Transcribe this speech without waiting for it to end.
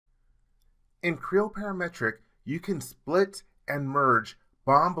In Creo Parametric, you can split and merge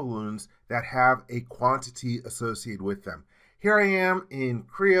BOM balloons that have a quantity associated with them. Here I am in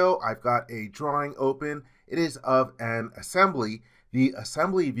Creo. I've got a drawing open. It is of an assembly. The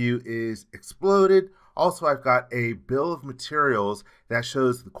assembly view is exploded. Also, I've got a bill of materials that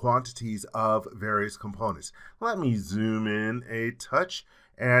shows the quantities of various components. Let me zoom in a touch.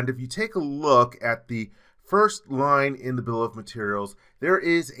 And if you take a look at the first line in the bill of materials, there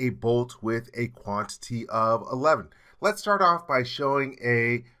is a bolt with a quantity of 11. Let's start off by showing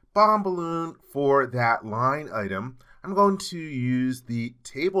a BOM balloon for that line item. I'm going to use the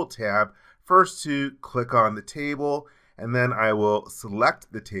Table tab first to click on the table, and then I will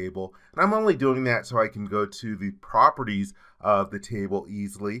select the table. And I'm only doing that so I can go to the properties of the table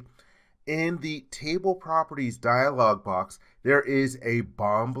easily. In the Table Properties dialog box, there is a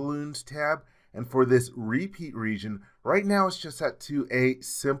BOM Balloons tab. And for this repeat region, right now it's just set to a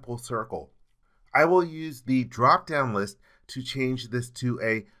simple circle. I will use the drop-down list to change this to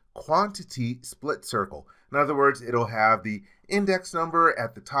a quantity split circle. In other words, it'll have the index number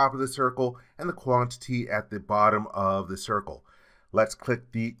at the top of the circle and the quantity at the bottom of the circle. Let's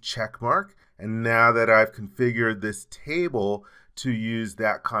click the check mark. And now that I've configured this table to use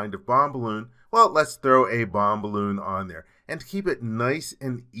that kind of BOM balloon, well, let's throw a BOM balloon on there. And to keep it nice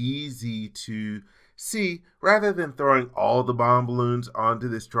and easy to see, rather than throwing all the BOM balloons onto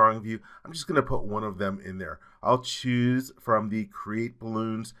this drawing view, I'm just going to put one of them in there. I'll choose from the Create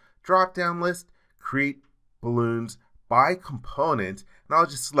Balloons drop-down list, Create Balloons by Component, and I'll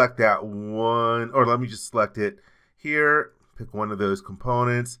just select that one, or let me just select it here, pick one of those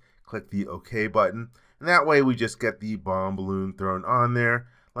components, click the OK button, and that way we just get the BOM balloon thrown on there.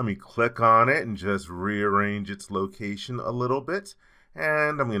 Let me click on it and just rearrange its location a little bit.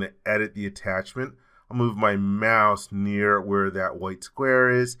 And I'm going to edit the attachment. I'll move my mouse near where that white square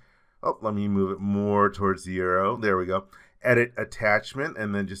is. Oh, let me move it more towards the arrow. There we go. Edit attachment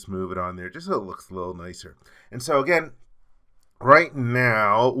and then just move it on there just so it looks a little nicer. And so again, right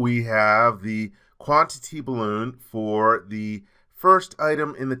now we have the quantity balloon for the first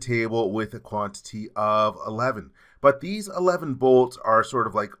item in the table with a quantity of 11. But these 11 bolts are sort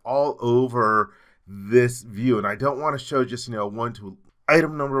of like all over this view. And I don't want to show just,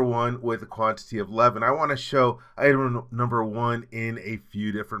 item number 1 with a quantity of 11. I want to show item number 1 in a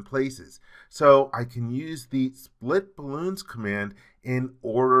few different places. So I can use the split balloons command in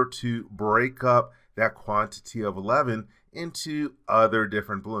order to break up that quantity of 11 into other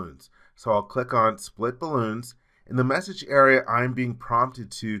different balloons. So I'll click on split balloons. In the message area, I'm being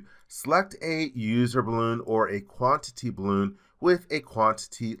prompted to select a user balloon or a quantity balloon with a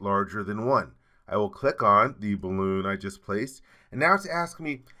quantity larger than 1. I will click on the balloon I just placed, and now it's asking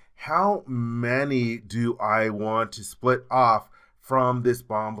me how many do I want to split off from this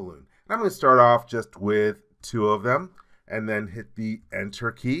BOM balloon. And I'm going to start off just with 2 of them and then hit the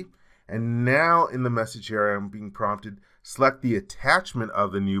enter key. And now in the message area, I'm being prompted, select the attachment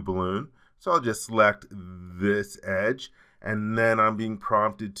of the new balloon. So I'll just select this edge, and then I'm being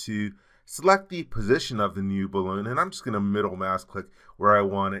prompted to select the position of the new balloon, and I'm just going to middle mouse click where I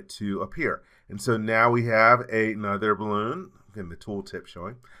want it to appear. And so now we have another balloon, again the tooltip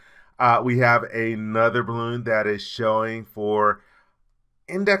showing. We have another balloon that is showing for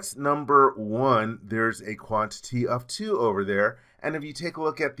index number 1, there's a quantity of 2 over there. And if you take a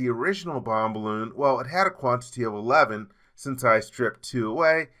look at the original BOM balloon, well, it had a quantity of 11. Since I stripped 2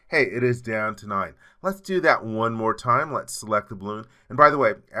 away, hey, it is down to 9. Let's do that one more time. Let's select the balloon. And by the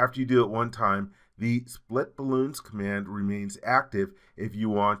way, after you do it one time, the split balloons command remains active if you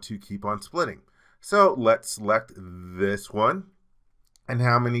want to keep on splitting. So let's select this one. And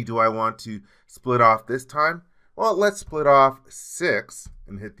how many do I want to split off this time? Well, let's split off 6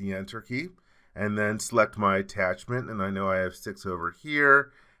 and hit the enter key. And then select my attachment. And I know I have 6 over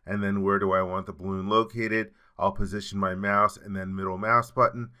here. And then where do I want the balloon located? I'll position my mouse and then middle mouse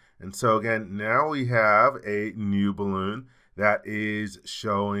button. And so again, now we have a new balloon that is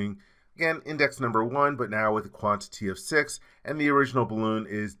showing, again, index number 1, but now with a quantity of 6. And the original balloon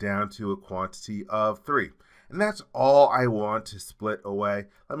is down to a quantity of 3. And that's all I want to split away.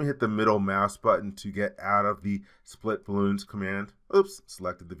 Let me hit the middle mouse button to get out of the split balloons command. Oops,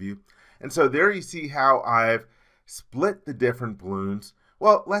 selected the view. And so there you see how I've split the different balloons.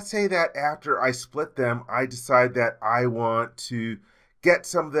 Well, let's say that after I split them, I decide that I want to get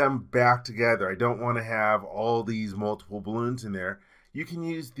some of them back together. I don't want to have all these multiple balloons in there. You can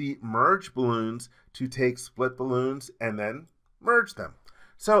use the merge balloons to take split balloons and then merge them.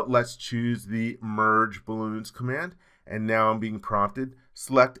 So let's choose the merge balloons command. And now I'm being prompted,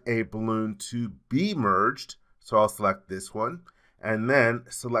 select a balloon to be merged. So I'll select this one. and then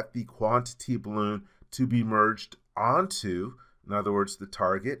select the quantity balloon to be merged onto, in other words, the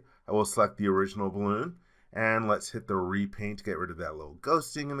target. I will select the original balloon, and let's hit the repaint to get rid of that little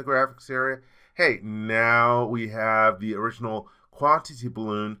ghosting in the graphics area. Hey, now we have the original quantity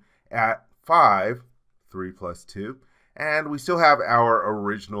balloon at 5, 3 plus 2, and we still have our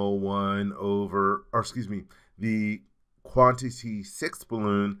original one over, or excuse me, the quantity 6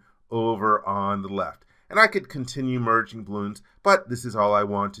 balloon over on the left. And I could continue merging balloons, but this is all I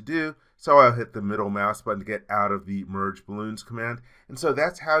want to do. So I'll hit the middle mouse button to get out of the merge balloons command. And so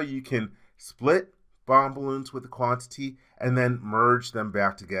that's how you can split BOM balloons with a quantity and then merge them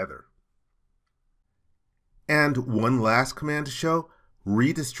back together. And one last command to show,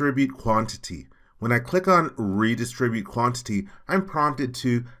 redistribute quantity. When I click on redistribute quantity, I'm prompted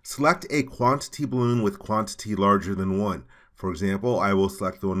to select a quantity balloon with quantity larger than 1. For example, I will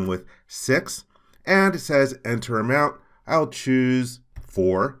select the one with 6, and it says enter amount. I'll choose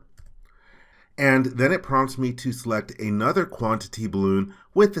 4. And then it prompts me to select another quantity balloon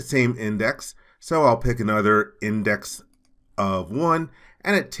with the same index. So I'll pick another index of 1,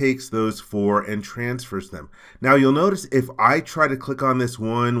 and it takes those 4 and transfers them. Now you'll notice if I try to click on this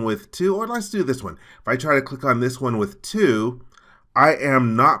one with 2, or let's do this one. If I try to click on this one with 2, I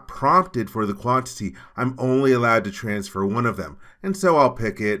am not prompted for the quantity. I'm only allowed to transfer one of them. And so I'll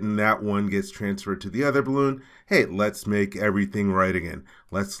pick it, and that one gets transferred to the other balloon. Hey, let's make everything right again.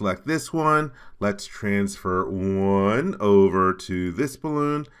 Let's select this one. Let's transfer 1 over to this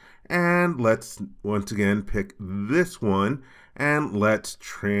balloon. And let's once again pick this one. And let's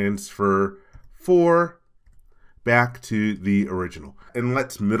transfer 4 back to the original. And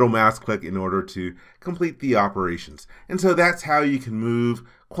let's middle mouse click in order to complete the operations. And so that's how you can move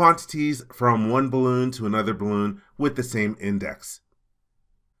quantities from one balloon to another balloon with the same index.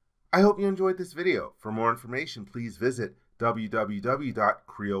 I hope you enjoyed this video. For more information, please visit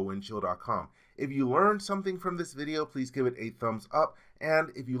www.creowindshield.com. If you learned something from this video, please give it a thumbs up.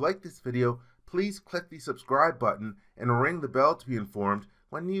 And if you like this video, please click the subscribe button and ring the bell to be informed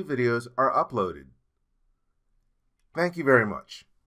when new videos are uploaded. Thank you very much.